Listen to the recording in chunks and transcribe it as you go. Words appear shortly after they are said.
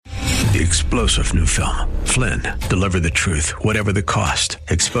The explosive new film, Flynn, deliver the truth, whatever the cost,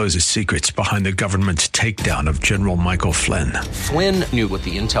 exposes secrets behind the government's takedown of General Michael Flynn. Flynn knew what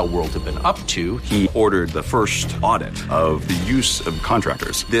the intel world had been up to. He ordered the first audit of the use of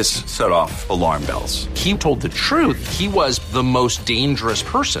contractors. This set off alarm bells. He told the truth. He was the most dangerous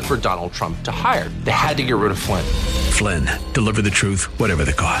person for Donald Trump to hire. They had to get rid of Flynn. Flynn, deliver the truth, whatever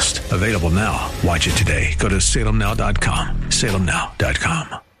the cost. Available now. Watch it today. Go to salemnow.com.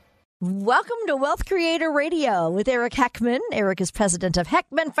 salemnow.com. Welcome to Wealth Creator Radio with Eric Heckman. Eric is president of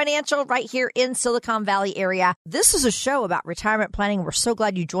Heckman Financial right here in Silicon Valley area. This is a show about retirement planning. We're so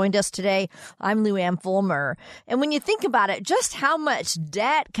glad you joined us today. I'm Lou Ann Fulmer. And when you think about it, just how much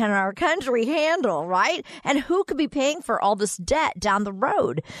debt can our country handle, right? And who could be paying for all this debt down the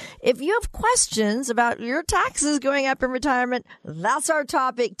road? If you have questions about your taxes going up in retirement, that's our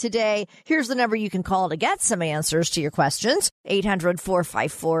topic today. Here's the number you can call to get some answers to your questions.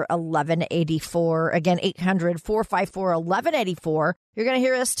 800-454-1184. Again, 800-454-1184. You're going to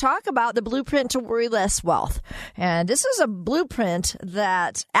hear us talk about the blueprint to worry less wealth. And this is a blueprint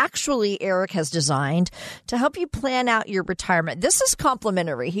that actually Eric has designed to help you plan out your retirement. This is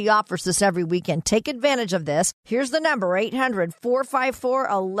complimentary. He offers this every weekend. Take advantage of this. Here's the number,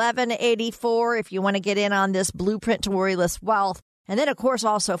 800-454-1184 if you want to get in on this blueprint to worry less wealth. And then, of course,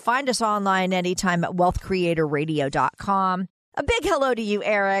 also find us online anytime at wealthcreatorradio.com. A big hello to you,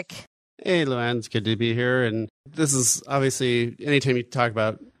 Eric. Hey, Luann, it's good to be here. And this is obviously, anytime you talk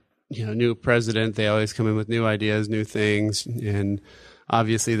about, new president, they always come in with new ideas, new things. And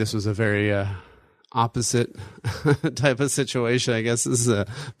obviously, this was a very opposite type of situation, I guess this is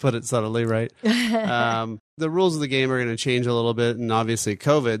put it subtly, right? The rules of the game are going to change a little bit. And obviously,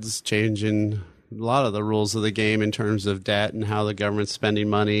 COVID's changing a lot of the rules of the game in terms of debt and how the government's spending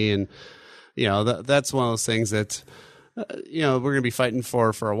money. And, that's one of those things that we're going to be fighting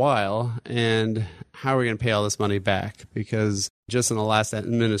for a while. And how are we going to pay all this money back? Because just in the last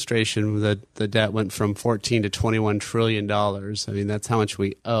administration, the debt went from 14 to $21 trillion. I mean, that's how much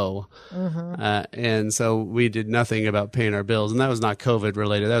we owe. Mm-hmm. And so we did nothing about paying our bills. And that was not COVID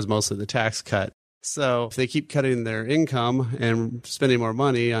related. That was mostly the tax cut. So if they keep cutting their income and spending more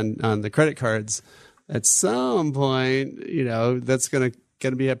money on the credit cards, at some point, that's going to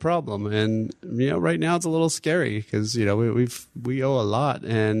be a problem. And right now it's a little scary because we owe a lot,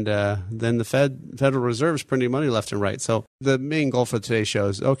 and then the Federal Reserve's printing money left and right. So the main goal for today's show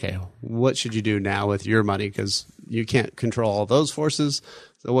is, okay, what should you do now with your money? Because you can't control all those forces.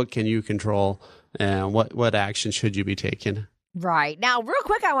 So what can you control, and what action should you be taking? Right. Now, real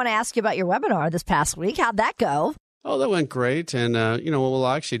quick, I want to ask you about your webinar this past week. How'd that go? Oh, that went great. And, what we'll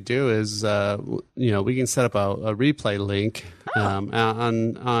actually do is, we can set up a replay link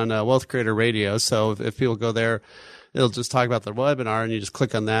on Wealth Creator Radio. So if people go there, it'll just talk about the webinar, and you just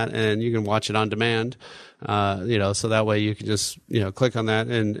click on that and you can watch it on demand. So that way you can just, click on that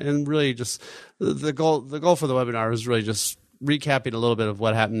and really just the goal for the webinar is really just recapping a little bit of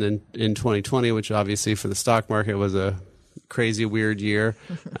what happened in 2020, which obviously for the stock market was a crazy, weird year,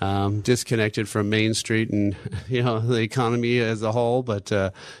 disconnected from Main Street and, the economy as a whole, but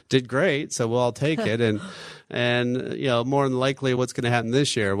did great. So we'll all take it. And more than likely what's going to happen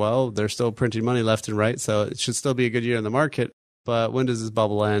this year? Well, they're still printing money left and right. So it should still be a good year in the market. But when does this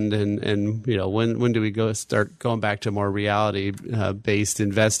bubble end? And when do we start going back to more reality based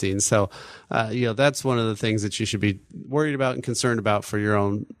investing? So, that's one of the things that you should be worried about and concerned about for your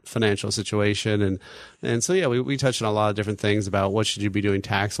own financial situation. And so, we touched on a lot of different things about what should you be doing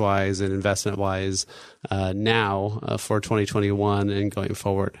tax wise and investment wise now for 2021 and going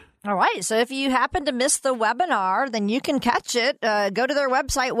forward. All right. So if you happen to miss the webinar, then you can catch it. Go to their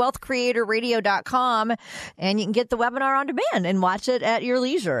website, wealthcreatorradio.com, and you can get the webinar on demand and watch it at your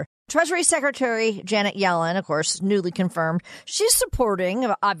leisure. Treasury Secretary Janet Yellen, of course, newly confirmed, she's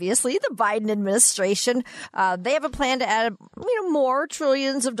supporting, obviously, the Biden administration. They have a plan to add, more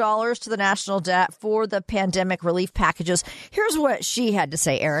trillions of dollars to the national debt for the pandemic relief packages. Here's what she had to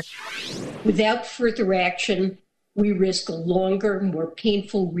say, Eric. Without further action, we risk a longer, more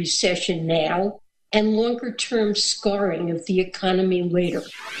painful recession now and longer-term scarring of the economy later.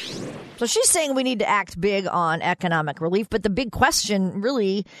 So she's saying we need to act big on economic relief, but the big question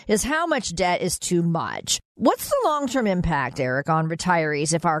really is how much debt is too much? What's the long-term impact, Eric, on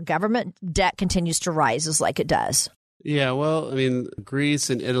retirees if our government debt continues to rise like it does? Yeah, well, Greece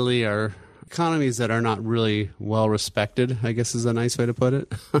and Italy are economies that are not really well respected, I guess is a nice way to put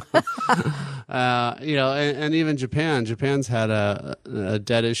it. And even Japan's had a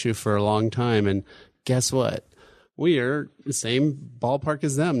debt issue for a long time. And guess what? we are the same ballpark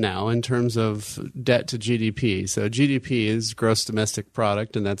as them now in terms of debt to GDP. So GDP is gross domestic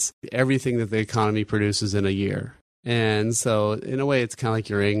product, and that's everything that the economy produces in a year. And so in a way, it's kind of like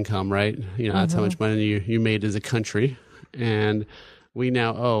your income, right? That's how much money you made as a country. And we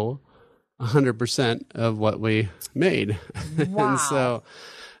now owe 100% of what we made. Wow. And so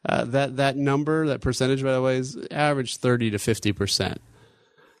that number, that percentage, by the way, is average 30 to 50%.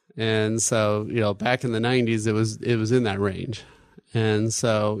 And so, back in the 90s, it was in that range. And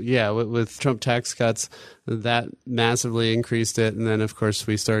so, with Trump tax cuts, that massively increased it. And then, of course,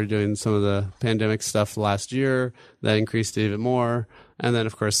 we started doing some of the pandemic stuff last year. That increased it even more. And then,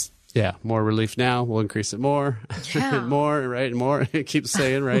 of course, more relief now. We'll increase it more, and more, right? And more. It keeps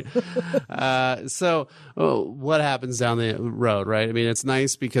saying, right? So what happens down the road, right? I mean, it's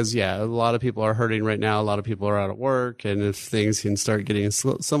nice because, a lot of people are hurting right now. A lot of people are out of work. And if things can start getting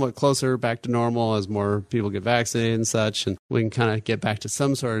somewhat closer back to normal as more people get vaccinated and such, and we can kind of get back to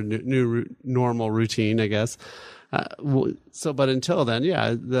some sort of new normal routine, I guess. But until then,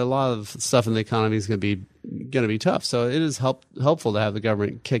 a lot of stuff in the economy is going to be tough. So it is helpful to have the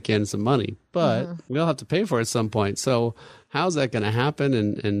government kick in some money, but we'll have to pay for it at some point. So how's that going to happen?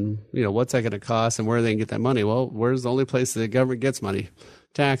 And what's that going to cost? And where are they going to get that money? Well, where's the only place that the government gets money?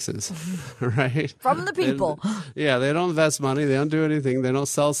 Taxes, right? From the people. They don't invest money. They don't do anything. They don't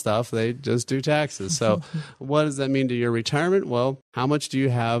sell stuff. They just do taxes. So what does that mean to your retirement? Well, how much do you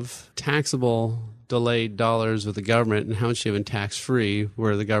have taxable delayed dollars with the government, and how much you have in tax-free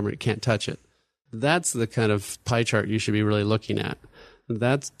where the government can't touch it? That's the kind of pie chart you should be really looking at.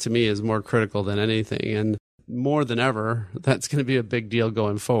 That, to me, is more critical than anything. And more than ever, that's going to be a big deal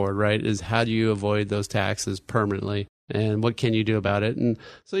going forward, right? Is how do you avoid those taxes permanently? And what can you do about it? And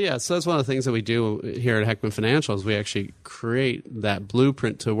so that's one of the things that we do here at Heckman Financial is we actually create that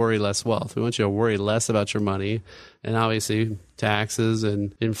blueprint to worry less wealth. We want you to worry less about your money, and obviously taxes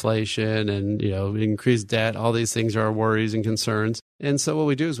and inflation and increased debt. All these things are our worries and concerns. And so what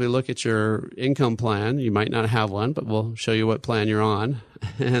we do is we look at your income plan. You might not have one, but we'll show you what plan you're on,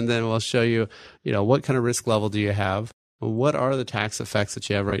 and then we'll show you what kind of risk level do you have? What are the tax effects that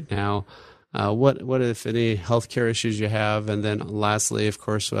you have right now? What if any healthcare issues you have? And then lastly, of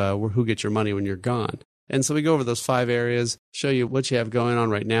course, who gets your money when you're gone? And so we go over those 5 areas, show you what you have going on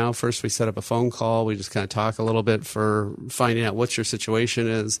right now. First, we set up a phone call. We just kind of talk a little bit for finding out what your situation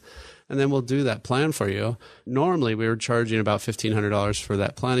is. And then we'll do that plan for you. Normally, we were charging about $1,500 for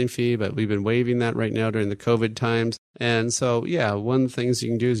that planning fee, but we've been waiving that right now during the COVID times. And so, one of the things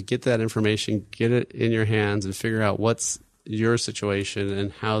you can do is get that information, get it in your hands, and figure out what's your situation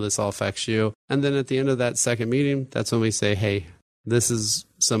and how this all affects you. And then at the end of that second meeting, that's when we say, hey, this is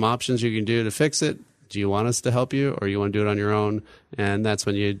some options you can do to fix it. Do you want us to help you, or you want to do it on your own? And that's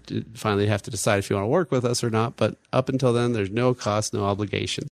when you finally have to decide if you want to work with us or not. But up until then, there's no cost, no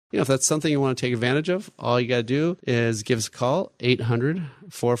obligation. If that's something you want to take advantage of, all you got to do is give us a call,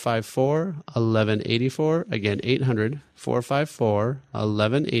 800-454-1184. Again,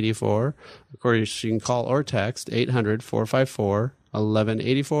 800-454-1184. Of course, you can call or text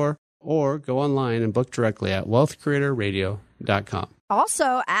 800-454-1184, or go online and book directly at wealthcreatorradio.com.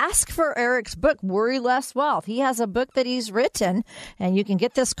 Also, ask for Eric's book, Worry Less Wealth. He has a book that he's written, and you can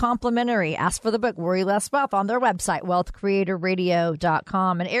get this complimentary. Ask for the book, Worry Less Wealth, on their website,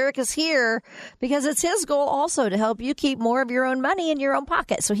 wealthcreatorradio.com. And Eric is here because it's his goal also to help you keep more of your own money in your own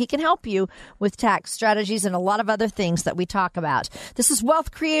pocket, so he can help you with tax strategies and a lot of other things that we talk about. This is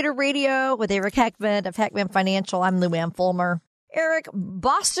Wealth Creator Radio with Eric Heckman of Heckman Financial. I'm Lou Ann Fulmer. Eric,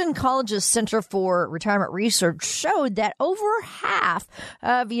 Boston College's Center for Retirement Research showed that over half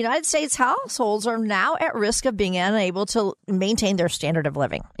of United States households are now at risk of being unable to maintain their standard of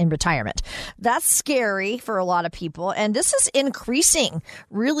living in retirement. That's scary for a lot of people, and this is increasing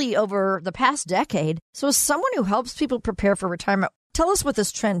really over the past decade. So as someone who helps people prepare for retirement, tell us what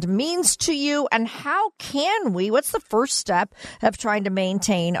this trend means to you, and what's the first step of trying to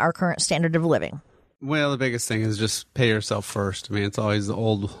maintain our current standard of living? Well, the biggest thing is just pay yourself first. I mean, it's always the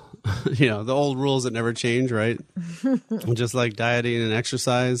old, the old rules that never change, right? Just like dieting and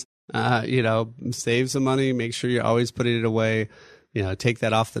exercise, save some money, make sure you're always putting it away. Take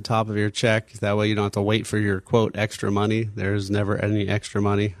that off the top of your check. That way you don't have to wait for your, quote, extra money. There's never any extra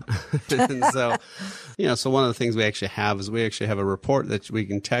money. And so, so one of the things we actually have is we actually have a report that we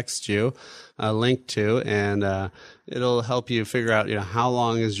can text you a link to, and it'll help you figure out, how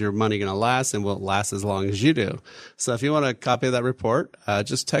long is your money going to last, and will it last as long as you do. So if you want a copy of that report,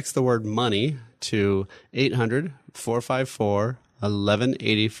 just text the word money to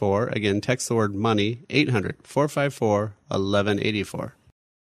 800-454-1184. Again, text the word money, 800-454-1184.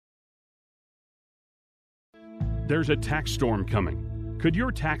 There's a tax storm coming. Could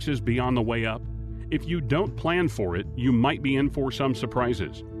your taxes be on the way up? If you don't plan for it, you might be in for some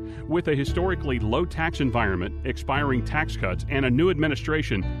surprises. With a historically low tax environment, expiring tax cuts, and a new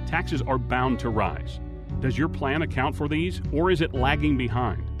administration, taxes are bound to rise. Does your plan account for these, or is it lagging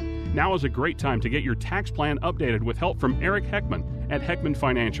behind? Now is a great time to get your tax plan updated with help from Eric Heckman at Heckman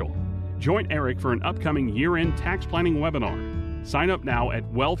Financial. Join Eric for an upcoming year-end tax planning webinar. Sign up now at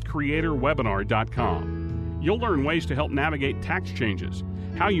wealthcreatorwebinar.com. You'll learn ways to help navigate tax changes,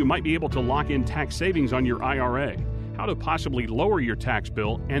 how you might be able to lock in tax savings on your IRA, how to possibly lower your tax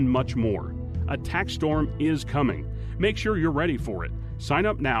bill, and much more. A tax storm is coming. Make sure you're ready for it. Sign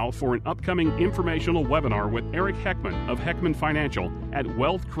up now for an upcoming informational webinar with Eric Heckman of Heckman Financial at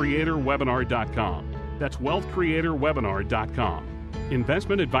wealthcreatorwebinar.com. That's wealthcreatorwebinar.com.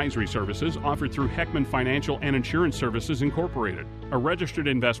 Investment advisory services offered through Heckman Financial and Insurance Services Incorporated, a registered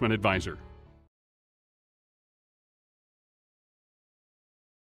investment advisor.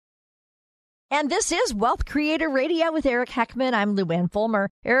 And this is Wealth Creator Radio with Eric Heckman. I'm Lou Ann Fulmer.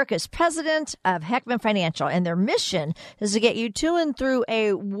 Eric is president of Heckman Financial, and their mission is to get you to and through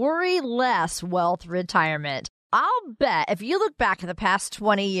a worry-less wealth retirement. I'll bet if you look back at the past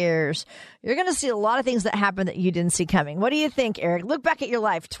 20 years, you're going to see a lot of things that happened that you didn't see coming. What do you think, Eric? Look back at your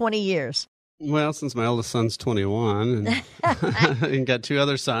life, 20 years. Well, since my oldest son's 21 and got two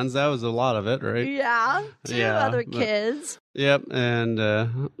other sons, that was a lot of it, right? Yeah, two other kids. Yep, and,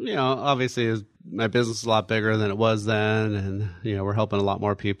 obviously my business is a lot bigger than it was then, and, we're helping a lot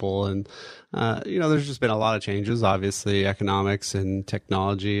more people, and, there's just been a lot of changes, obviously, economics and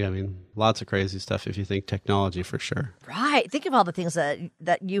technology. I mean, lots of crazy stuff if you think technology for sure. Right. Think of all the things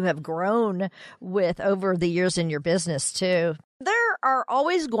that you have grown with over the years in your business, too. There are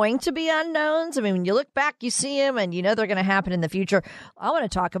always going to be unknowns. I mean, when you look back, you see them and you know they're going to happen in the future. I want to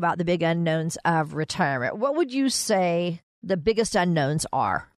talk about the big unknowns of retirement. What would you say the biggest unknowns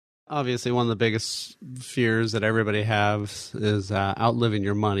are? Obviously, one of the biggest fears that everybody has is outliving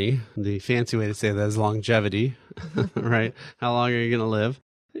your money. The fancy way to say that is longevity, right? How long are you going to live?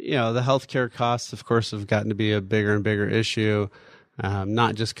 The healthcare costs, of course, have gotten to be a bigger and bigger issue.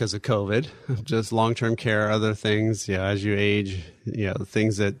 Not just because of COVID, just long-term care, other things, as you age,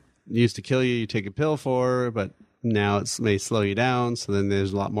 things that used to kill you, you take a pill for, but now it may slow you down. So then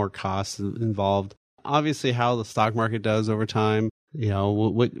there's a lot more costs involved. Obviously, how the stock market does over time.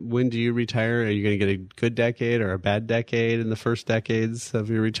 When do you retire? Are you going to get a good decade or a bad decade in the first decades of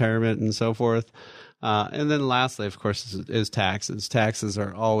your retirement and so forth? And then lastly, of course, is taxes. Taxes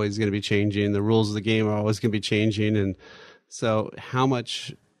are always going to be changing. The rules of the game are always going to be changing. And so how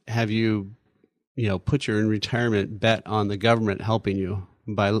much have you, put your retirement bet on the government helping you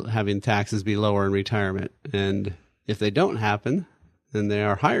by having taxes be lower in retirement? And if they don't happen and they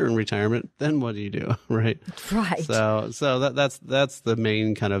are higher in retirement, then what do you do, right? Right. So that's the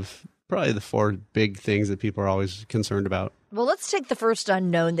main kind of probably the four big things that people are always concerned about. Well, let's take the first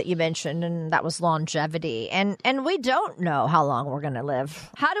unknown that you mentioned, and that was longevity. And we don't know how long we're going to live.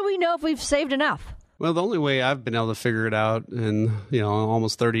 How do we know if we've saved enough? Well, the only way I've been able to figure it out in,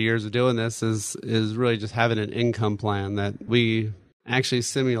 almost 30 years of doing this is really just having an income plan that we actually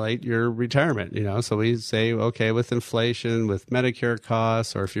simulate your retirement, So we say, okay, with inflation, with Medicare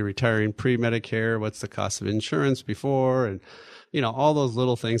costs, or if you're retiring pre-Medicare, what's the cost of insurance before? And, all those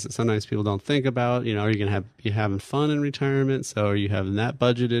little things that sometimes people don't think about. Are you going to be having fun in retirement? So are you having that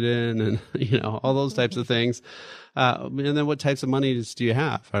budgeted in? And, all those types of things. And then what types of monies do you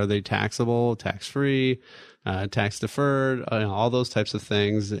have? Are they taxable, tax-free, tax-deferred, all those types of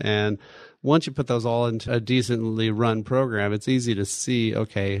things. And once you put those all into a decently run program, it's easy to see,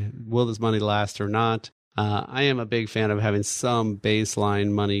 okay, will this money last or not? I am a big fan of having some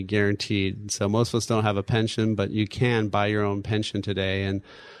baseline money guaranteed. So most of us don't have a pension, but you can buy your own pension today. And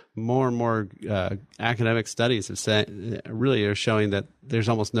more academic studies have said, really are showing that there's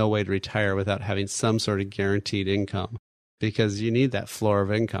almost no way to retire without having some sort of guaranteed income, because you need that floor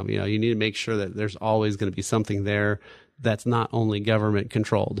of income. You need to make sure that there's always going to be something there that's not only government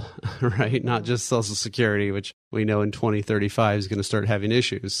controlled, right? Not just Social Security, which we know in 2035 is going to start having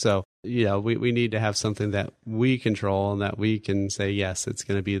issues. So, we need to have something that we control and that we can say, yes, it's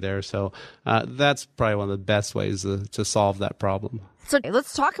going to be there. So that's probably one of the best ways to solve that problem. So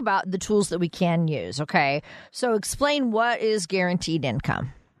let's talk about the tools that we can use, okay? So explain what is guaranteed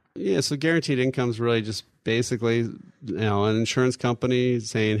income. Yeah, so guaranteed income is really just basically, an insurance company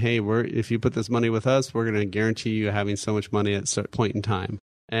saying, hey, if you put this money with us, we're going to guarantee you having so much money at a certain point in time.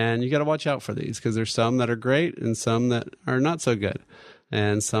 And you got to watch out for these, because there's some that are great and some that are not so good.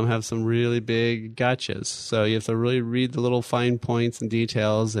 and some have some really big gotchas. So you have to really read the little fine points and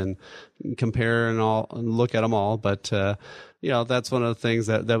details and compare and look at them all. But that's one of the things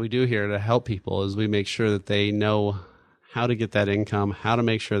that we do here to help people is we make sure that they know how to get that income, how to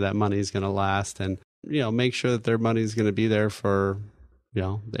make sure that money is going to last, and make sure that their money is going to be there for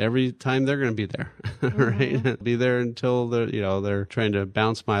every time they're going to be there, right? Be there until they're trying to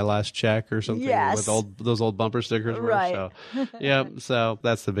bounce my last check or something with those old bumper stickers. Right. So, so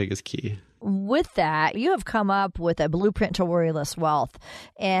that's the biggest key. With that, you have come up with a blueprint to worry less wealth.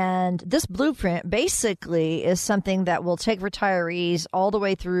 And this blueprint basically is something that will take retirees all the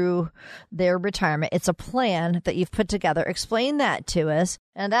way through their retirement. It's a plan that you've put together. Explain that to us.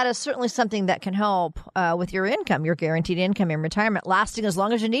 And that is certainly something that can help with your income, your guaranteed income in retirement, lasting as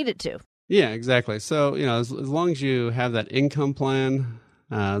long as you need it to. Yeah, exactly. So, as long as you have that income plan,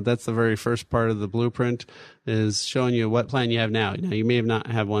 that's the very first part of the blueprint, is showing you what plan you have now. You may not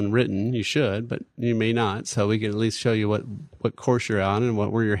have one written. You should, but you may not. So we can at least show you what course you're on and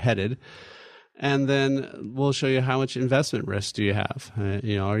where you're headed. And then we'll show you how much investment risk do you have.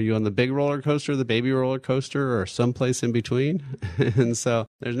 Are you on the big roller coaster, the baby roller coaster, or someplace in between? And so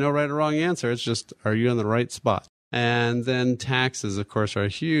there's no right or wrong answer. It's just, are you on the right spot? And then taxes, of course, are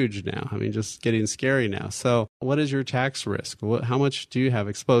huge now. Just getting scary now. So what is your tax risk? How much do you have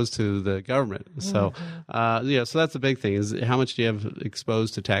exposed to the government? So, so that's the big thing, is how much do you have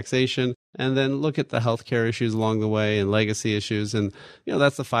exposed to taxation? And then look at the healthcare issues along the way and legacy issues. And,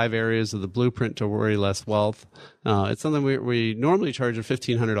 that's the 5 areas of the blueprint to worry less wealth. It's something we normally charge a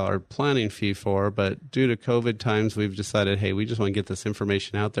 $1,500 planning fee for, but due to COVID times, we've decided, hey, we just want to get this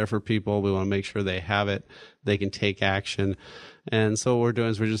information out there for people. We want to make sure they have it, they can take action. And so what we're doing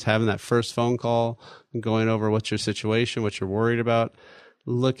is we're just having that first phone call, going over what's your situation, what you're worried about.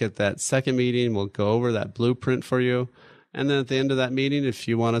 Look at that second meeting. We'll go over that blueprint for you. And then at the end of that meeting, if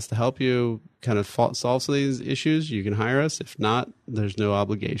you want us to help you kind of solve some of these issues, you can hire us. If not, there's no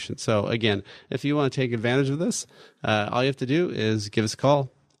obligation. So again, if you want to take advantage of this, all you have to do is give us a call,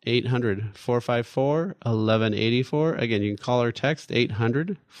 800-454-1184. Again, you can call or text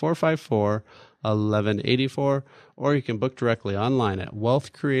 800-454-1184, or you can book directly online at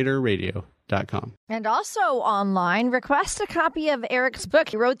wealthcreatorradio.com. And also online, request a copy of Eric's book.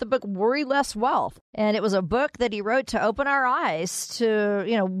 He wrote the book Worry Less Wealth, and it was a book that he wrote to open our eyes to,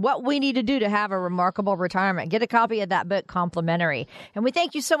 what we need to do to have a remarkable retirement. Get a copy of that book complimentary. And we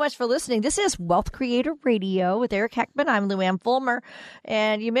thank you so much for listening. This is Wealth Creator Radio with Eric Heckman. I'm Lou Ann Fulmer,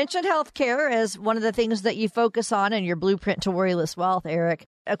 and you mentioned healthcare as one of the things that you focus on in your blueprint to worry less wealth, Eric.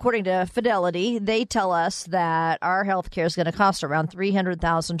 According to Fidelity, they tell us that our health care is going to cost around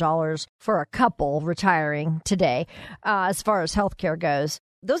 $300,000 for a couple retiring today, as far as health care goes.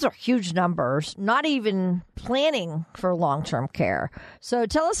 Those are huge numbers, not even planning for long-term care. So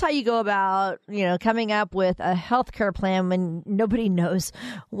tell us how you go about, coming up with a health care plan when nobody knows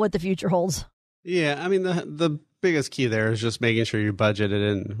what the future holds. Yeah, the biggest key there is just making sure you budget it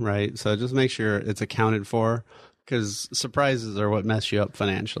in, right? So just make sure it's accounted for, because surprises are what mess you up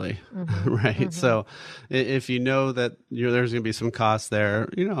financially, right? Mm-hmm. So if you know that there's going to be some costs there,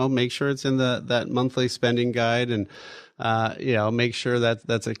 make sure it's in that monthly spending guide, and make sure that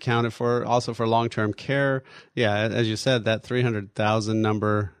that's accounted for. Also for long-term care, as you said, that 300,000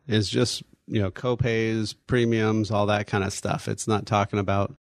 number is just co-pays, premiums, all that kind of stuff. It's not talking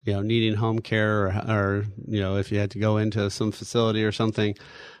about needing home care or if you had to go into some facility or something.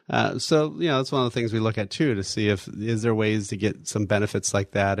 So that's one of the things we look at too, to see is there ways to get some benefits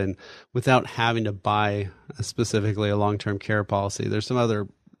like that, and without having to buy specifically a long-term care policy. There's some other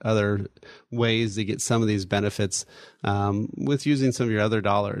ways to get some of these benefits with using some of your other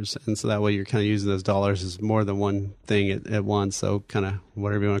dollars. And so that way you're kind of using those dollars as more than one thing at once. So kind of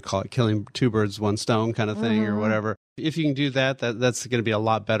whatever you want to call it, killing two birds, one stone kind of thing, or whatever. If you can do that, that's going to be a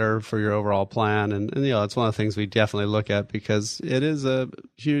lot better for your overall plan. And it's one of the things we definitely look at, because it is a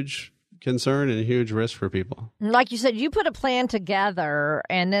huge concern and a huge risk for people. Like you said, you put a plan together,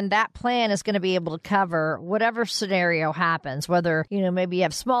 and then that plan is going to be able to cover whatever scenario happens, whether, maybe you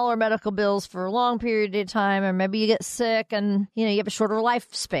have smaller medical bills for a long period of time, or maybe you get sick and, you have a shorter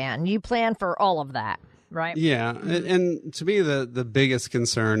lifespan. You plan for all of that, right? Yeah. And to me, the biggest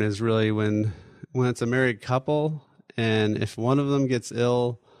concern is really when it's a married couple, and if one of them gets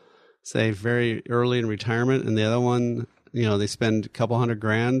ill, say very early in retirement, and the other one, they spend a couple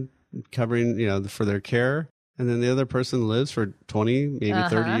 $100,000 covering, for their care, and then the other person lives for 20, maybe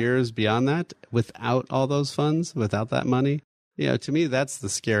 30 years beyond that without all those funds, without that money. To me, that's the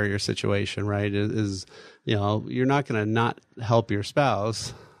scarier situation, right? Is you're not going to not help your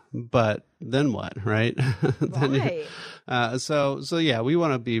spouse, but then what, right? Right. So yeah, we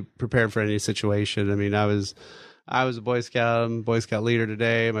want to be prepared for any situation. I mean, I was a Boy Scout. I'm a Boy Scout leader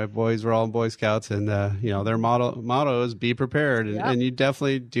today. My boys were all in Boy Scouts, and their motto is be prepared, and you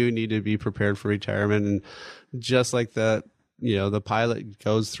definitely do need to be prepared for retirement. And just like the pilot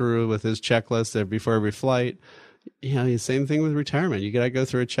goes through with his checklist before every flight, same thing with retirement. You got to go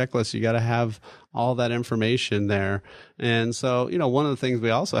through a checklist. You got to have all that information there. And so, one of the things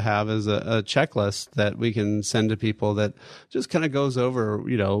we also have is a checklist that we can send to people that just kind of goes over,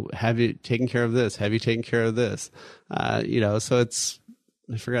 have you taken care of this? Have you taken care of this? So it's,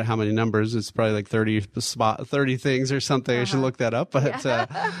 I forgot how many numbers. It's probably like 30 things or something. I should look that up. But,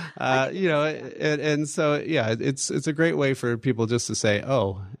 and so, yeah, it's a great way for people just to say,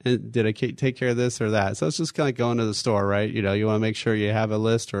 oh, did I take care of this or that? So it's just kind of going to the store, right? You want to make sure you have a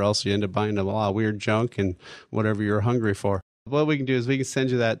list, or else you end up buying a lot of weird junk and whatever you're hungry for. What we can do is we can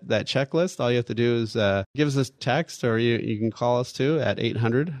send you that checklist. All you have to do is give us a text, or you can call us too at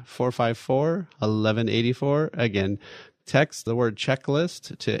 800-454-1184. Again, text the word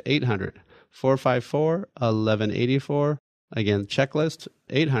checklist to 800-454-1184. Again, checklist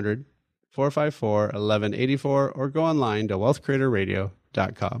 800-454-1184, or go online to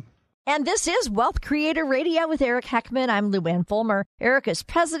wealthcreatorradio.com. And this is Wealth Creator Radio with Eric Heckman. I'm Lou Ann Fulmer. Eric is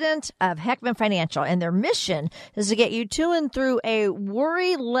president of Heckman Financial, and their mission is to get you to and through a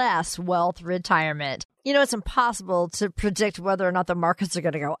worry-less wealth retirement. It's impossible to predict whether or not the markets are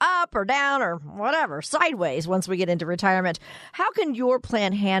going to go up or down or whatever, sideways once we get into retirement. How can your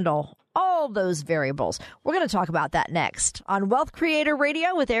plan handle all those variables? We're going to talk about that next on Wealth Creator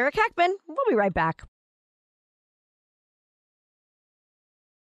Radio with Eric Heckman. We'll be right back.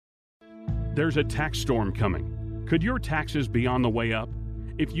 There's a tax storm coming. Could your taxes be on the way up?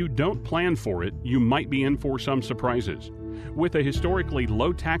 If you don't plan for it, you might be in for some surprises. With a historically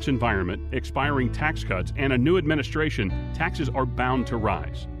low tax environment, expiring tax cuts, and a new administration, taxes are bound to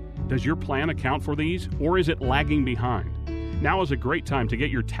rise. Does your plan account for these, or is it lagging behind? Now is a great time to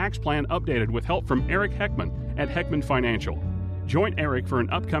get your tax plan updated with help from Eric Heckman at Heckman Financial. Join Eric for an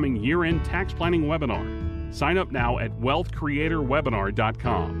upcoming year-end tax planning webinar. Sign up now at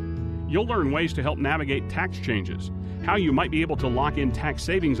wealthcreatorwebinar.com. You'll learn ways to help navigate tax changes, how you might be able to lock in tax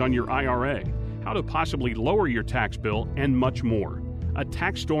savings on your IRA, how to possibly lower your tax bill, and much more. A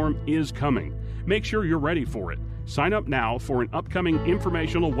tax storm is coming. Make sure you're ready for it. Sign up now for an upcoming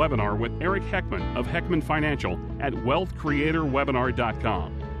informational webinar with Eric Heckman of Heckman Financial at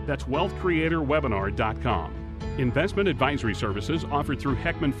wealthcreatorwebinar.com. That's wealthcreatorwebinar.com. Investment advisory services offered through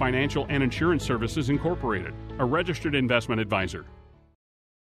Heckman Financial and Insurance Services Incorporated, a registered investment advisor.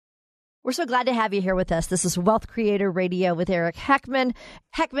 We're so glad to have you here with us. This is Wealth Creator Radio with Eric Heckman.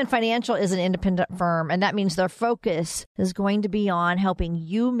 Heckman Financial is an independent firm, and that means their focus is going to be on helping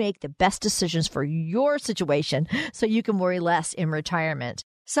you make the best decisions for your situation so you can worry less in retirement.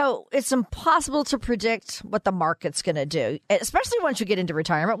 So it's impossible to predict what the market's going to do, especially once you get into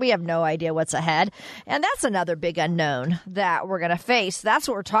retirement. We have no idea what's ahead. And that's another big unknown that we're going to face. That's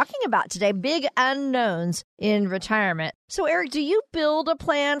what we're talking about today, big unknowns in retirement. So, Eric, do you build a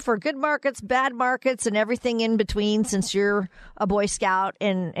plan for good markets, bad markets, and everything in between, since you're a Boy Scout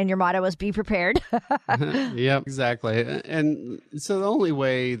and your motto is be prepared? Yep, exactly. And so the only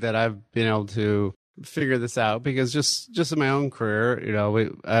way that I've been able to figure this out, because just in my own career,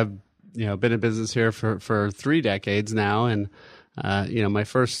 I've been in business here for 3 decades now, and my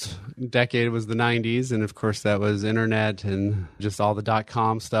first decade was the 90s, and of course that was internet and just all the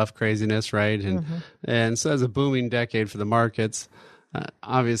 .com stuff, craziness, right? And so it was a booming decade for the markets.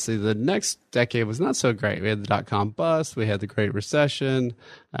 Obviously, the next decade was not so great. We had the .com bust, we had the Great Recession.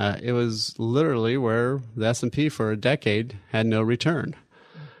 It was literally where the S&P for a decade had no return.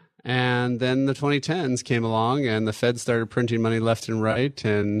 And then the 2010s came along, and the Fed started printing money left and right.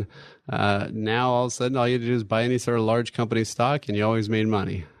 And now all of a sudden, all you had to do is buy any sort of large company stock, and you always made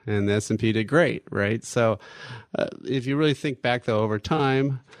money. And the S&P did great, right? So if you really think back, though, over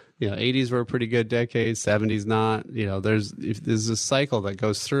time, 80s were a pretty good decade, 70s not. There's a cycle that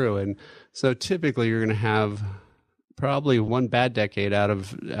goes through, and so typically you're going to have probably one bad decade out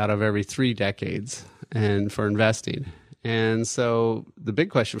of every 3 decades, and for investing. And so the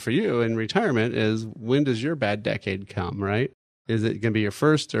big question for you in retirement is, when does your bad decade come, right? Is it going to be your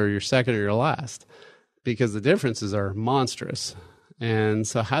first or your second or your last? Because the differences are monstrous. And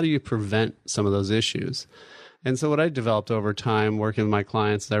so how do you prevent some of those issues? And so what I developed over time working with my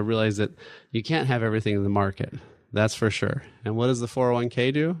clients is I realized that you can't have everything in the market. That's for sure. And what does the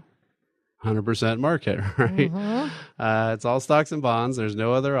 401k do? 100% market, right? It's all stocks and bonds. There's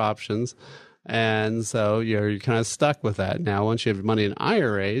no other options. And so you're kind of stuck with that. Now, once you have money in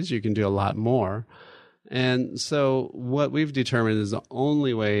IRAs, you can do a lot more. And so what we've determined is the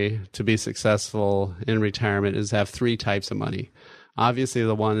only way to be successful in retirement is have three types of money. Obviously,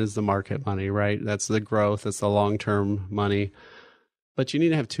 the one is the market money, right? That's the growth. That's the long-term money. But you need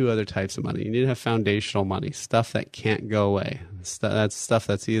to have two other types of money. You need to have foundational money, stuff that can't go away. That's stuff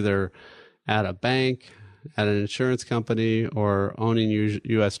that's either at a bank, at an insurance company, or owning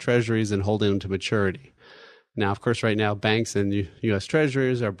U.S. Treasuries and holding them to maturity. Now, of course, right now, banks and U.S.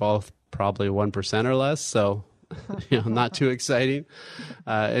 Treasuries are both probably 1% or less, so not too exciting.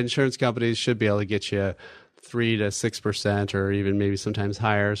 Insurance companies should be able to get you 3 to 6% or even maybe sometimes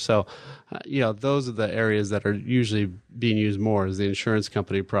higher. So, those are the areas that are usually being used more is the insurance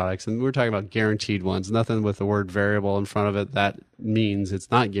company products. And we're talking about guaranteed ones, nothing with the word variable in front of it. That means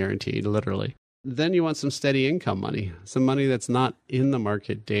it's not guaranteed, literally. Then you want some steady income money, some money that's not in the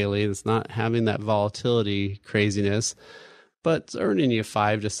market daily, that's not having that volatility craziness, but it's earning you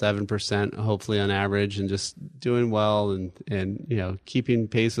 5 to 7%, hopefully on average, and just doing well and keeping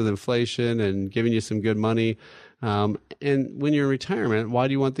pace with inflation and giving you some good money. And when you're in retirement, why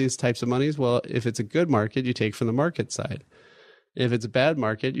do you want these types of monies? Well, if it's a good market, you take from the market side. If it's a bad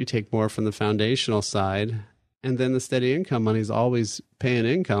market, you take more from the foundational side. And then the steady income money is always paying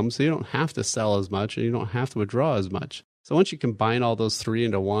income, so you don't have to sell as much and you don't have to withdraw as much. So once you combine all those three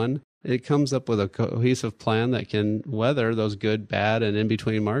into one, it comes up with a cohesive plan that can weather those good, bad, and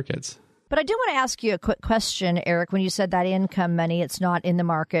in-between markets. But I do want to ask you a quick question, Eric. When you said that income money, it's not in the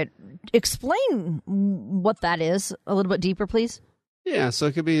market, explain what that is a little bit deeper, please. Yeah, so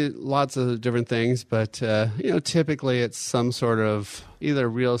it could be lots of different things, but typically it's some sort of either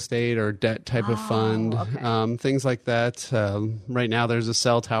real estate or debt type of fund, okay. Things like that. Right now there's a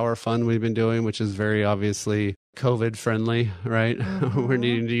cell tower fund we've been doing, which is very obviously COVID friendly, right? Mm-hmm. We're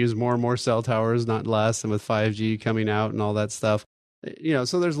needing to use more and more cell towers, not less, and with 5G coming out and all that stuff.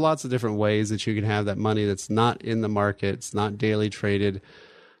 So there's lots of different ways that you can have that money that's not in the market, it's not daily traded.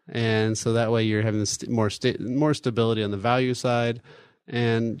 And so that way you're having more stability on the value side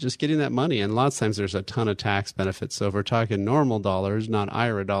and just getting that money. And lots of times there's a ton of tax benefits. So if we're talking normal dollars, not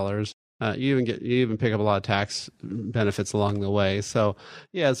IRA dollars, you even pick up a lot of tax benefits along the way. So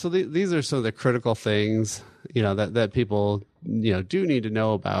these are some of the critical things, that people, do need to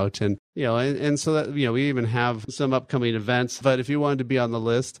know about. And so that, we even have some upcoming events, but if you wanted to be on the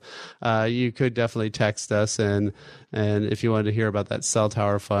list, you could definitely text us. And if you wanted to hear about that cell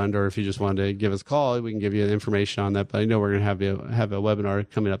tower fund, or if you just wanted to give us a call, we can give you information on that. But I know we're going to have a webinar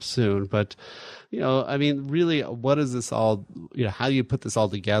coming up soon. But, really, what is this all, how do you put this all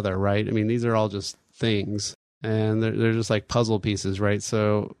together, right? I mean, these are all just things and they're just like puzzle pieces, right?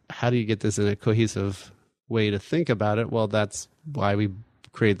 So how do you get this in a cohesive way to think about it? Well, that's why we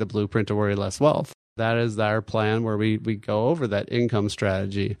create the Blueprint to Worry Less Wealth. That is our plan where we go over that income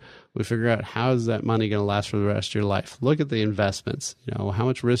strategy. We figure out how is that money going to last for the rest of your life. Look at the investments. How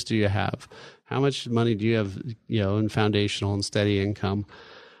much risk do you have? How much money do you have, in foundational and steady income?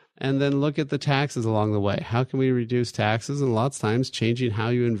 And then look at the taxes along the way. How can we reduce taxes? And lots of times changing how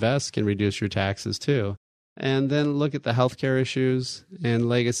you invest can reduce your taxes too. And then look at the healthcare issues and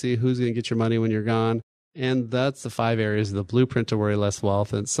legacy. Who's going to get your money when you're gone? And that's the 5 areas of the Blueprint to Worry Less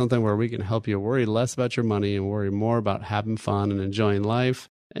Wealth. And it's something where we can help you worry less about your money and worry more about having fun and enjoying life.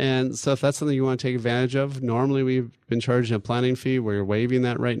 And so if that's something you want to take advantage of, normally we've been charging a planning fee. We're waiving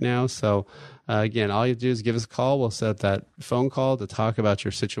that right now. So again, all you have to do is give us a call. We'll set up that phone call to talk about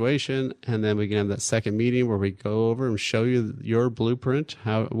your situation. And then we can have that second meeting where we go over and show you your blueprint,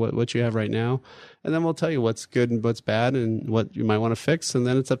 what you have right now. And then we'll tell you what's good and what's bad and what you might want to fix. And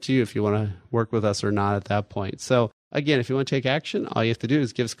then it's up to you if you want to work with us or not at that point. So again, if you want to take action, all you have to do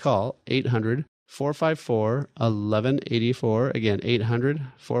is give us a call, 800-454-1184. Again,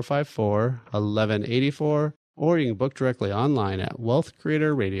 800-454-1184. Or you can book directly online at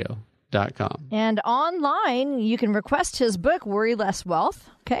wealthcreatorradio.com. And online, you can request his book, Worry Less Wealth.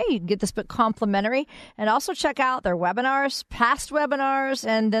 Okay, you can get this book complimentary. And also check out their webinars, past webinars,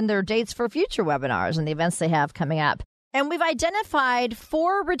 and then their dates for future webinars and the events they have coming up. And we've identified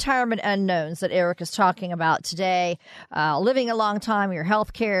 4 retirement unknowns that Eric is talking about today. Living a long time, your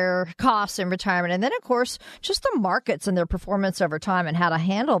health care costs in retirement, and then, of course, just the markets and their performance over time and how to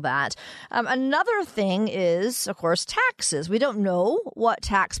handle that. Another thing is, of course, taxes. We don't know what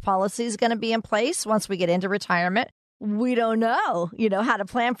tax policy is going to be in place once we get into retirement. We don't know, how to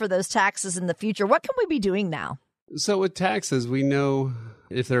plan for those taxes in the future. What can we be doing now? So with taxes, we know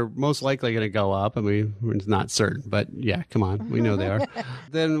if they're most likely going to go up, and we're not certain, but yeah, come on, we know they are,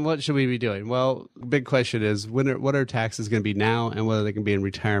 then what should we be doing? Well, big question is, what are taxes going to be now, and what are they going to be in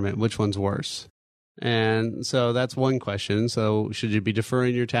retirement? Which one's worse? And so that's one question. So should you be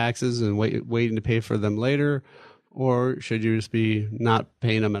deferring your taxes and waiting to pay for them later? Or should you just be not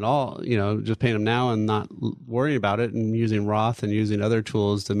paying them at all, just paying them now and not worrying about it and using Roth and using other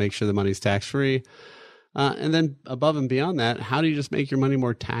tools to make sure the money's tax-free? And then above and beyond that, how do you just make your money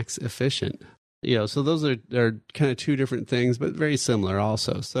more tax efficient? So those are kind of two different things, but very similar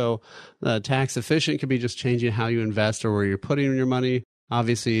also. So tax efficient could be just changing how you invest or where you're putting your money.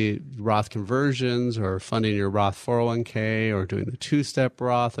 Obviously, Roth conversions or funding your Roth 401k or doing the two-step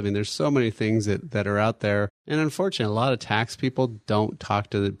Roth. I mean, there's so many things that are out there. And unfortunately, a lot of tax people don't talk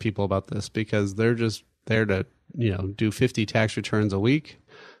to the people about this because they're just there to, do 50 tax returns a week.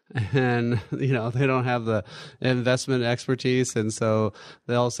 And, they don't have the investment expertise. And so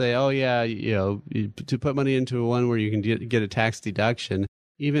they'll say, oh, yeah, to put money into one where you can get a tax deduction,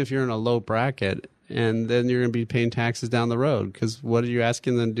 even if you're in a low bracket, and then you're going to be paying taxes down the road. Because what are you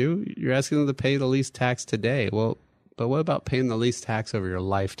asking them to do? You're asking them to pay the least tax today. Well, but what about paying the least tax over your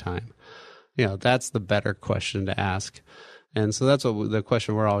lifetime? That's the better question to ask. And so that's what the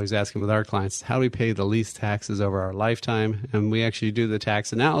question we're always asking with our clients. How do we pay the least taxes over our lifetime? And we actually do the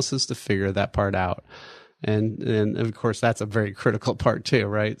tax analysis to figure that part out. And of course, that's a very critical part too,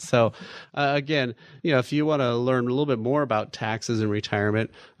 right? So again, if you want to learn a little bit more about taxes and retirement,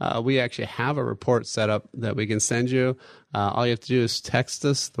 we actually have a report set up that we can send you. All you have to do is text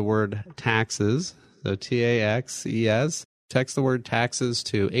us the word taxes, so TAXES. Text the word taxes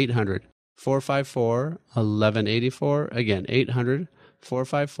to 800-454-1184. Again,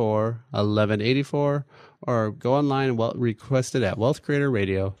 800-454-1184. Or go online and request it at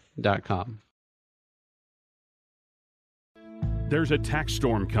wealthcreatorradio.com. There's a tax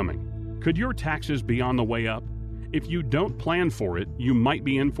storm coming. Could your taxes be on the way up? If you don't plan for it, you might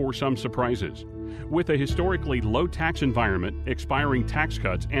be in for some surprises. With a historically low tax environment, expiring tax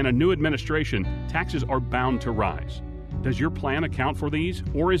cuts, and a new administration, taxes are bound to rise. Does your plan account for these,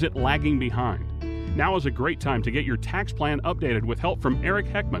 or is it lagging behind? Now is a great time to get your tax plan updated with help from Eric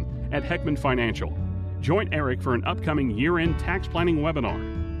Heckman at Heckman Financial. Join Eric for an upcoming year-end tax planning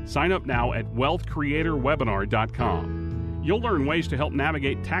webinar. Sign up now at wealthcreatorwebinar.com. You'll learn ways to help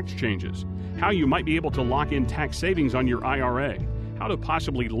navigate tax changes, how you might be able to lock in tax savings on your IRA, how to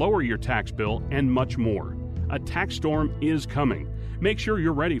possibly lower your tax bill, and much more. A tax storm is coming. Make sure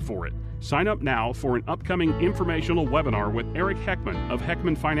you're ready for it. Sign up now for an upcoming informational webinar with Eric Heckman of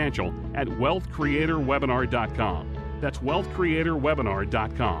Heckman Financial at wealthcreatorwebinar.com. That's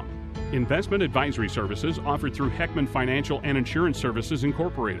wealthcreatorwebinar.com. Investment advisory services offered through Heckman Financial and Insurance Services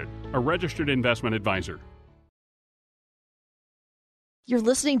Incorporated, a registered investment advisor. You're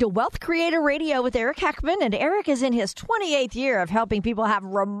listening to Wealth Creator Radio with Eric Heckman, and Eric is in his 28th year of helping people have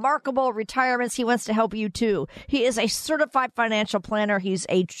remarkable retirements. He wants to help you too. He is a certified financial planner. He's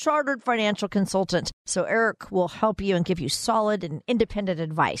a chartered financial consultant. So Eric will help you and give you solid and independent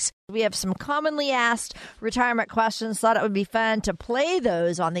advice. We have some commonly asked retirement questions. Thought it would be fun to play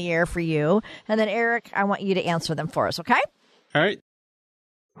those on the air for you. And then Eric, I want you to answer them for us, okay? All right.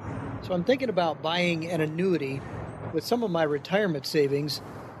 So I'm thinking about buying an annuity with some of my retirement savings,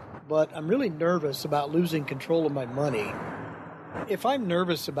 but I'm really nervous about losing control of my money. If I'm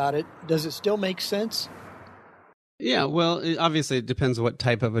nervous about it, does it still make sense? Yeah, well, obviously it depends what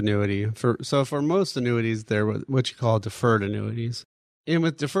type of annuity. So for most annuities, they're what you call deferred annuities. And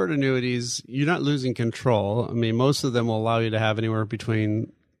with deferred annuities, you're not losing control. I mean, most of them will allow you to have anywhere between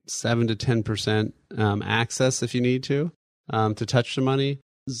 7 to 10% access if you need to touch the money.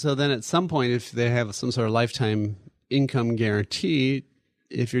 So then at some point, if they have some sort of lifetime income guarantee,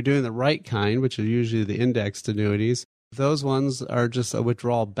 if you're doing the right kind, which are usually the indexed annuities, those ones are just a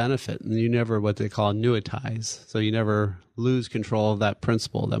withdrawal benefit, and you never what they call annuitize. So you never lose control of that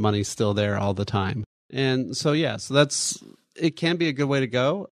principal. That money's still there all the time. And so, it can be a good way to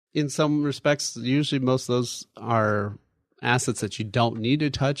go. In some respects, usually most of those are assets that you don't need to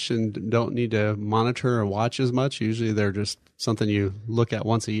touch and don't need to monitor or watch as much. Usually they're just something you look at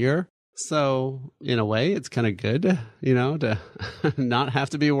once a year. So in a way, it's kind of good, to not have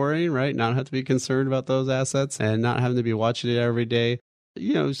to be worrying, right? Not have to be concerned about those assets and not having to be watching it every day.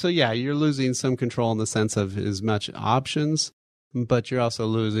 So yeah, you're losing some control in the sense of as much options, but you're also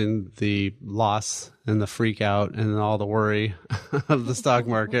losing the loss and the freak out and all the worry of the stock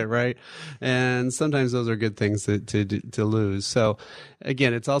market, right? And sometimes those are good things to lose. So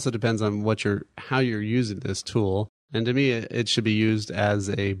again, it also depends on how you're using this tool. And to me, it should be used as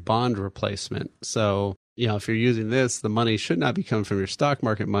a bond replacement. So, if you're using this, the money should not be coming from your stock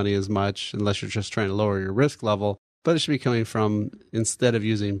market money as much, unless you're just trying to lower your risk level. But it should be coming from, instead of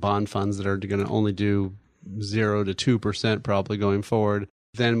using bond funds that are going to only do 0 to 2% probably going forward,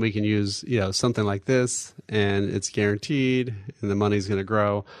 then we can use, something like this, and it's guaranteed, and the money's going to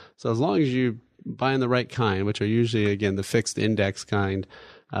grow. So as long as you buying the right kind, which are usually, again, the fixed index kind,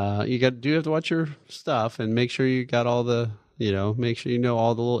 you have to watch your stuff and make sure you got all the, make sure you know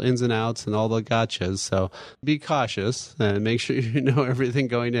all the little ins and outs and all the gotchas. So be cautious and make sure you know everything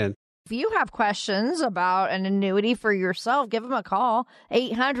going in. If you have questions about an annuity for yourself, give them a call,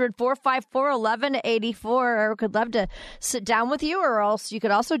 800-454-1184. Eric would love to sit down with you, or else you could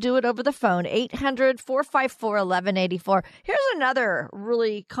also do it over the phone, 800-454-1184. Here's another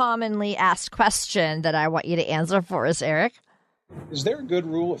really commonly asked question that I want you to answer for us, Eric. Is there a good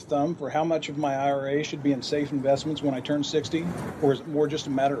rule of thumb for how much of my IRA should be in safe investments when I turn 60, or is it more just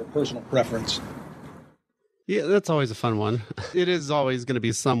a matter of personal preference? Yeah, that's always a fun one. It is always going to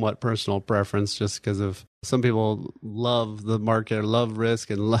be somewhat personal preference, just because of some people love the market or love risk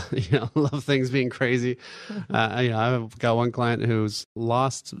and love things being crazy. I've got one client who's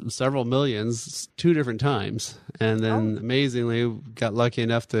lost several millions 2 different times, and then amazingly got lucky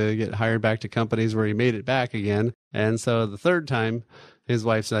enough to get hired back to companies where he made it back again. And so the third time, his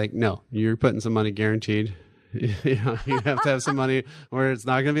wife's like, "No, you're putting some money guaranteed. You have to have some money where it's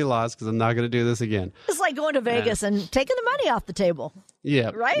not going to be lost, because I'm not going to do this again." It's like going to Vegas and taking the money off the table.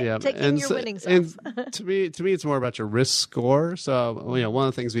 Yeah. Right? Yeah. Taking your winnings off. And to me, it's more about your risk score. So, one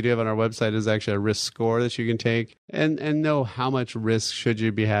of the things we do have on our website is actually a risk score that you can take and know how much risk should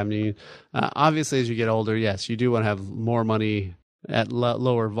you be having. Obviously, as you get older, yes, you do want to have more money at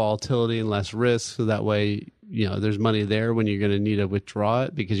lower volatility and less risk. So that way, there's money there when you're going to need to withdraw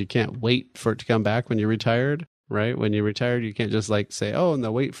it, because you can't wait for it to come back when you're retired, right? When you're retired, you can't just say, "Oh, no,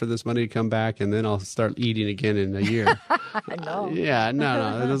 wait for this money to come back, and then I'll start eating again in a year." No. Yeah,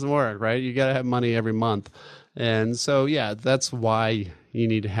 no, that doesn't work, right? You got to have money every month. And so, yeah, that's why you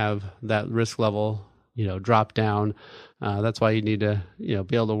need to have that risk level, drop down. That's why you need to, be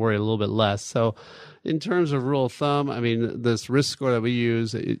able to worry a little bit less. So in terms of rule of thumb, this risk score that we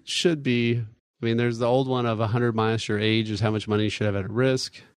use, it should be, there's the old one of 100 minus your age is how much money you should have at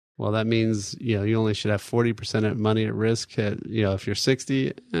risk. Well, that means, you only should have 40% of money at risk. If you're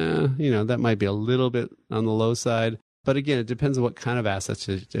 60, that might be a little bit on the low side. But again, it depends on what kind of assets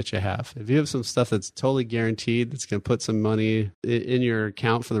that you have. If you have some stuff that's totally guaranteed, that's going to put some money in your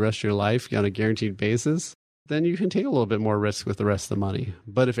account for the rest of your life on a guaranteed basis, then you can take a little bit more risk with the rest of the money.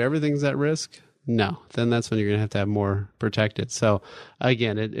 But if everything's at risk, no, then that's when you're going to have more protected. So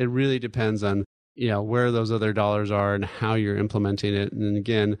again, it really depends on, where those other dollars are and how you're implementing it. And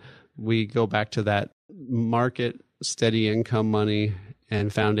again, we go back to that market, steady income money,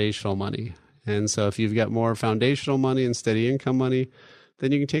 and foundational money. And so if you've got more foundational money and steady income money,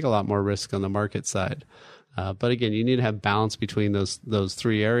 then you can take a lot more risk on the market side. But again, you need to have balance between those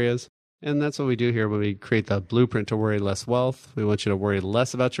 3 areas. And that's what we do here when we create the blueprint to worry less wealth. We want you to worry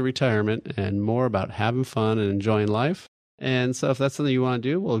less about your retirement and more about having fun and enjoying life. And so if that's something you want to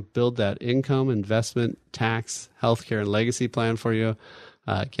do, we'll build that income, investment, tax, healthcare, and legacy plan for you.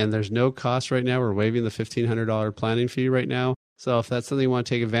 Again, there's no cost right now. We're waiving the $1,500 planning fee right now. So if that's something you want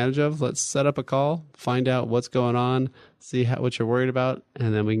to take advantage of, let's set up a call, find out what's going on, see what you're worried about,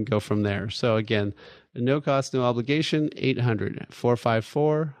 and then we can go from there. So again, no cost, no obligation,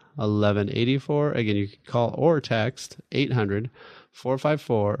 800-454-1184. Again, you can call or text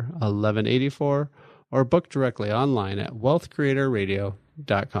 800-454-1184 or book directly online at wealthcreatorradio.com.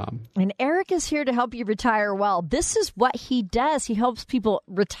 And Eric is here to help you retire well. This is what he does. He helps people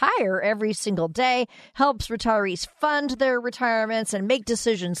retire every single day, helps retirees fund their retirements and make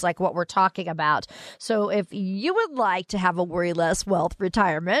decisions like what we're talking about. So if you would like to have a worry less wealth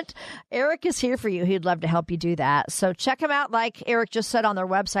retirement, Eric is here for you. He'd love to help you do that. So check him out, like Eric just said, on their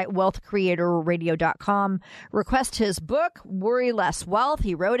website, wealthcreatorradio.com. Request his book, Worry Less Wealth.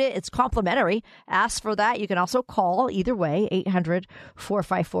 He wrote it. It's complimentary. Ask for that. You can also call either way,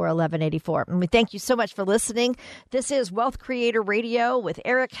 800-454-1184. And we thank you so much for listening. This is Wealth Creator Radio with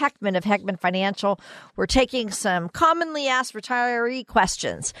Eric Heckman of Heckman Financial. We're taking some commonly asked retiree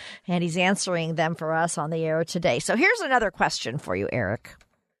questions, and he's answering them for us on the air today. So here's another question for you, Eric.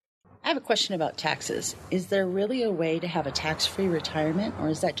 I have a question about taxes. Is there really a way to have a tax-free retirement, or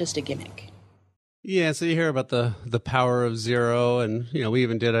is that just a gimmick? Yeah, so you hear about the power of zero, and we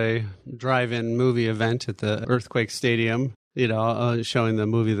even did a drive-in movie event at the Earthquake Stadium, showing the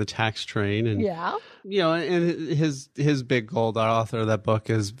movie The Tax Train. And yeah. And his big goal, the author of that book,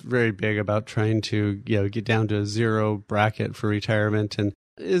 is very big about trying to get down to a zero bracket for retirement. And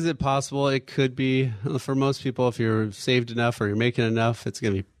Is it possible? It could be. For most people, if you're saved enough or you're making enough, it's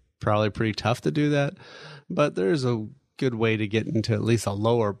going to be probably pretty tough to do that. But there's a good way to get into at least a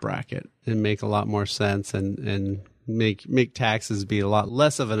lower bracket and make a lot more sense and make taxes be a lot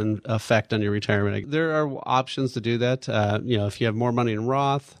less of an effect on your retirement. There are options to do that. If you have more money in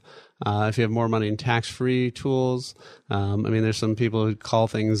Roth, if you have more money in tax-free tools. There's some people who call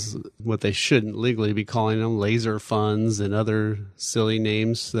things what they shouldn't legally be calling them, laser funds and other silly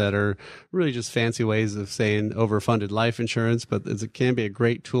names that are really just fancy ways of saying overfunded life insurance. But it can be a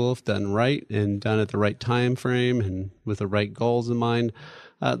great tool if done right and done at the right time frame and with the right goals in mind.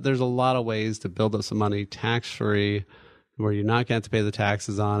 There's a lot of ways to build up some money tax-free where you're not going to have to pay the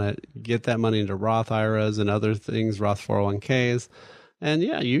taxes on it. Get that money into Roth IRAs and other things, Roth 401ks. And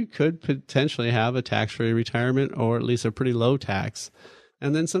yeah, you could potentially have a tax-free retirement or at least a pretty low tax.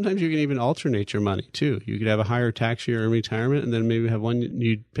 And then sometimes you can even alternate your money too. You could have a higher tax year in retirement and then maybe have one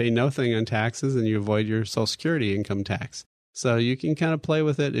you pay nothing on taxes and you avoid your Social Security income tax. So you can kind of play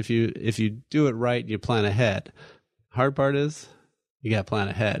with it if you do it right and you plan ahead. Hard part is you got to plan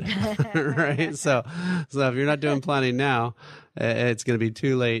ahead, right? So if you're not doing planning now, it's going to be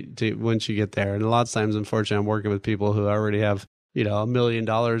too late once you get there. And a lot of times, unfortunately, I'm working with people who already have $1 million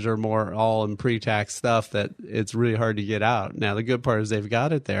or more all in pre-tax stuff that it's really hard to get out. Now, the good part is they've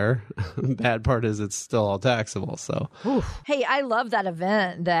got it there. Bad part is it's still all taxable. So, hey, I love that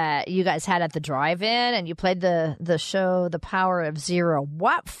event that you guys had at the drive-in and you played the show, The Power of Zero.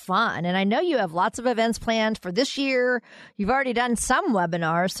 What fun. And I know you have lots of events planned for this year. You've already done some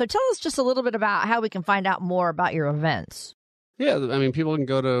webinars. So tell us just a little bit about how we can find out more about your events. Yeah, people can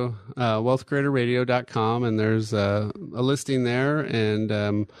go to wealthcreatorradio.com and there's a listing there and,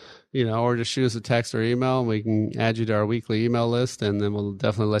 or just shoot us a text or email and we can add you to our weekly email list and then we'll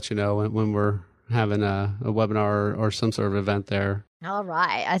definitely let you know when we're having a webinar or some sort of event there. All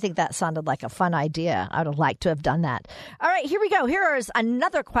right. I think that sounded like a fun idea. I would have liked to have done that. All right, here we go. Here is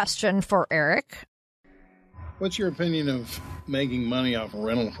another question for Eric. What's your opinion of making money off of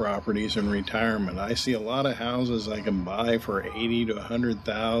rental properties in retirement? I see a lot of houses I can buy for $80,000 to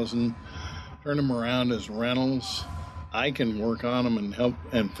 $100,000, turn them around as rentals. I can work on them and help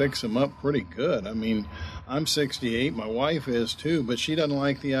and fix them up pretty good. I'm 68, my wife is too, but she doesn't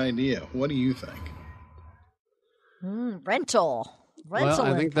like the idea. What do you think? Rental. Well,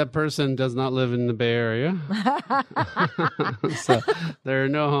 I think that person does not live in the Bay Area. So there are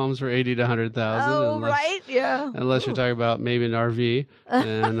no homes for $80,000 to $100,000. Oh, right, yeah. Unless you're talking about maybe an RV.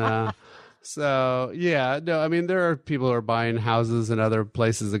 And there are people who are buying houses in other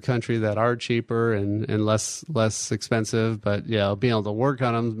places in the country that are cheaper and less expensive. But yeah, being able to work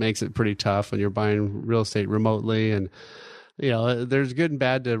on them makes it pretty tough when you're buying real estate remotely. And there's good and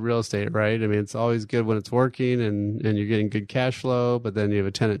bad to real estate, right? It's always good when it's working and you're getting good cash flow, but then you have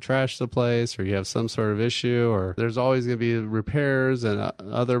a tenant trash the place or you have some sort of issue or there's always going to be repairs and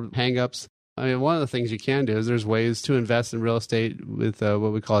other hangups. One of the things you can do is there's ways to invest in real estate with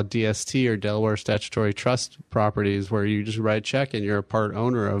what we call a DST or Delaware Statutory Trust properties where you just write a check and you're a part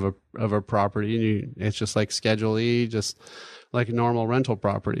owner of a property and it's just like Schedule E, just like a normal rental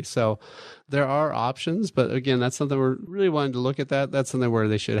property. So there are options, but again, that's something we're really wanting to look at that. That's something where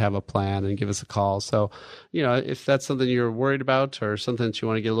they should have a plan and give us a call. So, if that's something you're worried about or something that you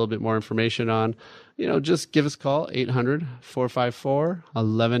want to get a little bit more information on, just give us a call,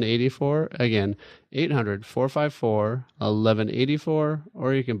 800-454-1184. Again, 800-454-1184,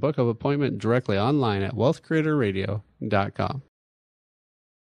 or you can book an appointment directly online at wealthcreatorradio.com.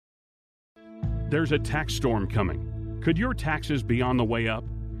 There's a tax storm coming. Could your taxes be on the way up?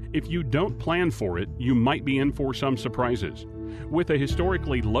 If you don't plan for it, you might be in for some surprises. With a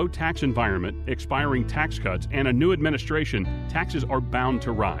historically low tax environment, expiring tax cuts, and a new administration, taxes are bound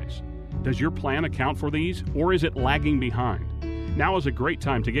to rise. Does your plan account for these, or is it lagging behind? Now is a great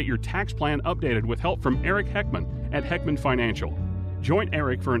time to get your tax plan updated with help from Eric Heckman at Heckman Financial. Join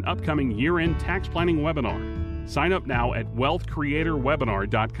Eric for an upcoming year-end tax planning webinar. Sign up now at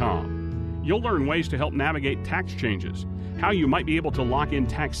wealthcreatorwebinar.com. You'll learn ways to help navigate tax changes, how you might be able to lock in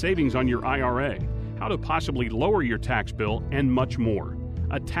tax savings on your IRA, how to possibly lower your tax bill, and much more.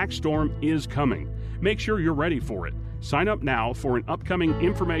 A tax storm is coming. Make sure you're ready for it. Sign up now for an upcoming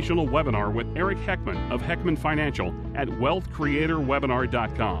informational webinar with Eric Heckman of Heckman Financial at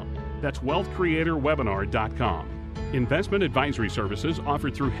wealthcreatorwebinar.com. That's wealthcreatorwebinar.com. Investment advisory services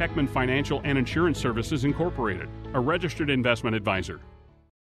offered through Heckman Financial and Insurance Services Incorporated, a registered investment advisor.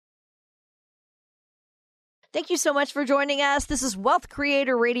 Thank you so much for joining us. This is Wealth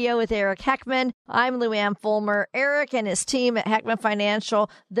Creator Radio with Eric Heckman. I'm Lou Ann Fulmer. Eric and his team at Heckman Financial,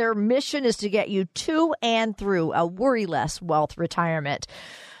 their mission is to get you to and through a worry-less wealth retirement.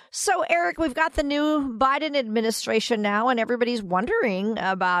 So, Eric, we've got the new Biden administration now, and everybody's wondering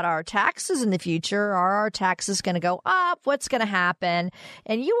about our taxes in the future. Are our taxes going to go up? What's going to happen?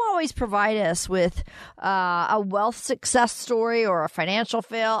 And you always provide us with a wealth success story or a financial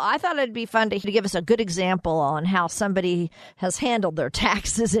fail. I thought it'd be fun to give us a good example on how somebody has handled their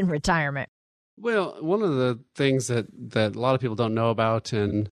taxes in retirement. Well, one of the things that a lot of people don't know about,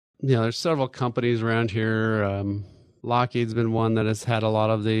 and there's several companies around here. Lockheed's been one that has had a lot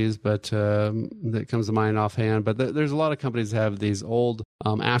of these, but that comes to mind offhand. But there's a lot of companies that have these old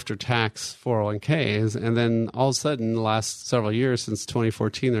after-tax 401ks, and then all of a sudden, the last several years, since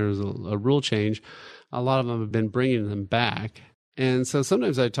 2014, there was a rule change. A lot of them have been bringing them back. And so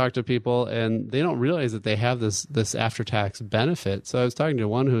sometimes I talk to people, and they don't realize that they have this after-tax benefit. So I was talking to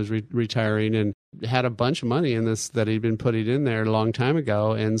one who was retiring and had a bunch of money in this that he'd been putting in there a long time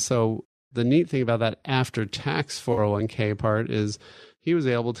ago. And so the neat thing about that after-tax 401k part is he was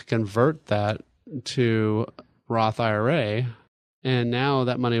able to convert that to Roth IRA, and now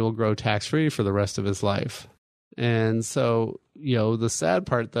that money will grow tax-free for the rest of his life. And so, the sad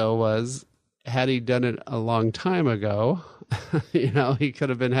part, though, was had he done it a long time ago, he could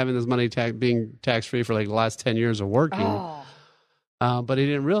have been having this money being tax-free for like the last 10 years of working, but he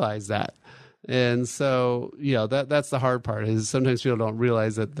didn't realize that. And so, that's the hard part is sometimes people don't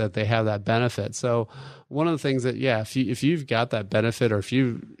realize that they have that benefit. So one of the things that, if you've got that benefit or if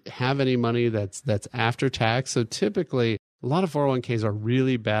you have any money that's after tax, so typically a lot of 401ks are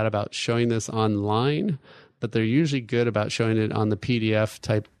really bad about showing this online, but they're usually good about showing it on the PDF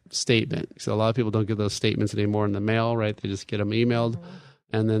type statement. So a lot of people don't get those statements anymore in the mail, right? They just get them emailed.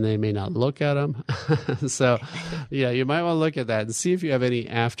 And then they may not look at them. So, you might want to look at that and see if you have any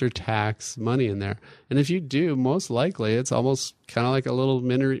after-tax money in there. And if you do, most likely it's almost kind of like a little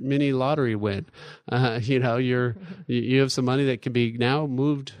mini lottery win. You have some money that can be now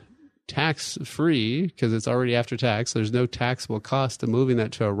moved tax-free because it's already after tax. There's no taxable cost to moving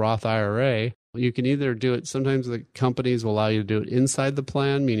that to a Roth IRA. You can either do it, sometimes the companies will allow you to do it inside the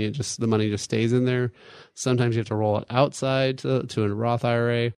plan, meaning the money just stays in there. Sometimes you have to roll it outside to a Roth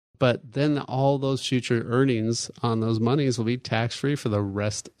IRA. But then all those future earnings on those monies will be tax-free for the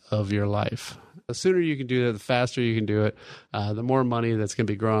rest of your life. The sooner you can do it, the faster you can do it, the more money that's going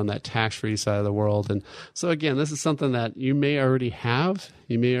to be growing on that tax-free side of the world. And so again, this is something that you may already have.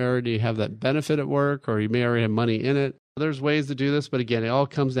 You may already have that benefit at work, or you may already have money in it. There's ways to do this, but again, it all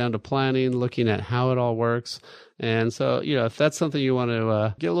comes down to planning, looking at how it all works. And so, if that's something you want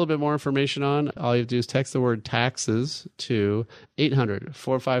to get a little bit more information on, all you have to do is text the word taxes to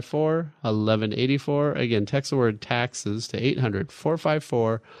 800-454-1184. Again, text the word taxes to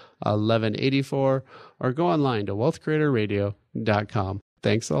 800-454-1184, or go online to wealthcreatorradio.com.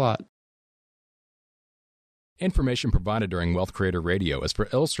 Thanks a lot. Information provided during Wealth Creator Radio is for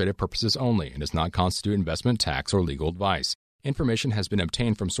illustrative purposes only and does not constitute investment, tax, or legal advice. Information has been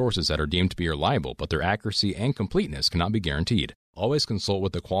obtained from sources that are deemed to be reliable, but their accuracy and completeness cannot be guaranteed. Always consult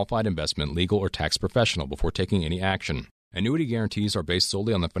with a qualified investment, legal, or tax professional before taking any action. Annuity guarantees are based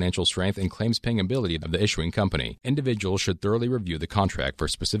solely on the financial strength and claims-paying ability of the issuing company. Individuals should thoroughly review the contract for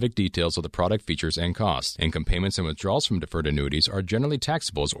specific details of the product features and costs. Income payments and withdrawals from deferred annuities are generally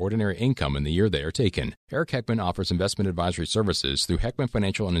taxable as ordinary income in the year they are taken. Eric Heckman offers investment advisory services through Heckman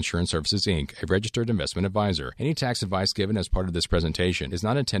Financial and Insurance Services, Inc., a registered investment advisor. Any tax advice given as part of this presentation is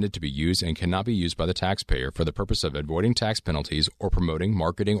not intended to be used and cannot be used by the taxpayer for the purpose of avoiding tax penalties or promoting,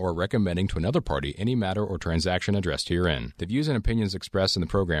 marketing, or recommending to another party any matter or transaction addressed herein. The views and opinions expressed in the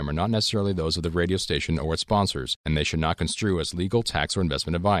program are not necessarily those of the radio station or its sponsors, and they should not construe as legal, tax, or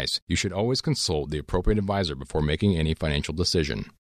investment advice. You should always consult the appropriate advisor before making any financial decision.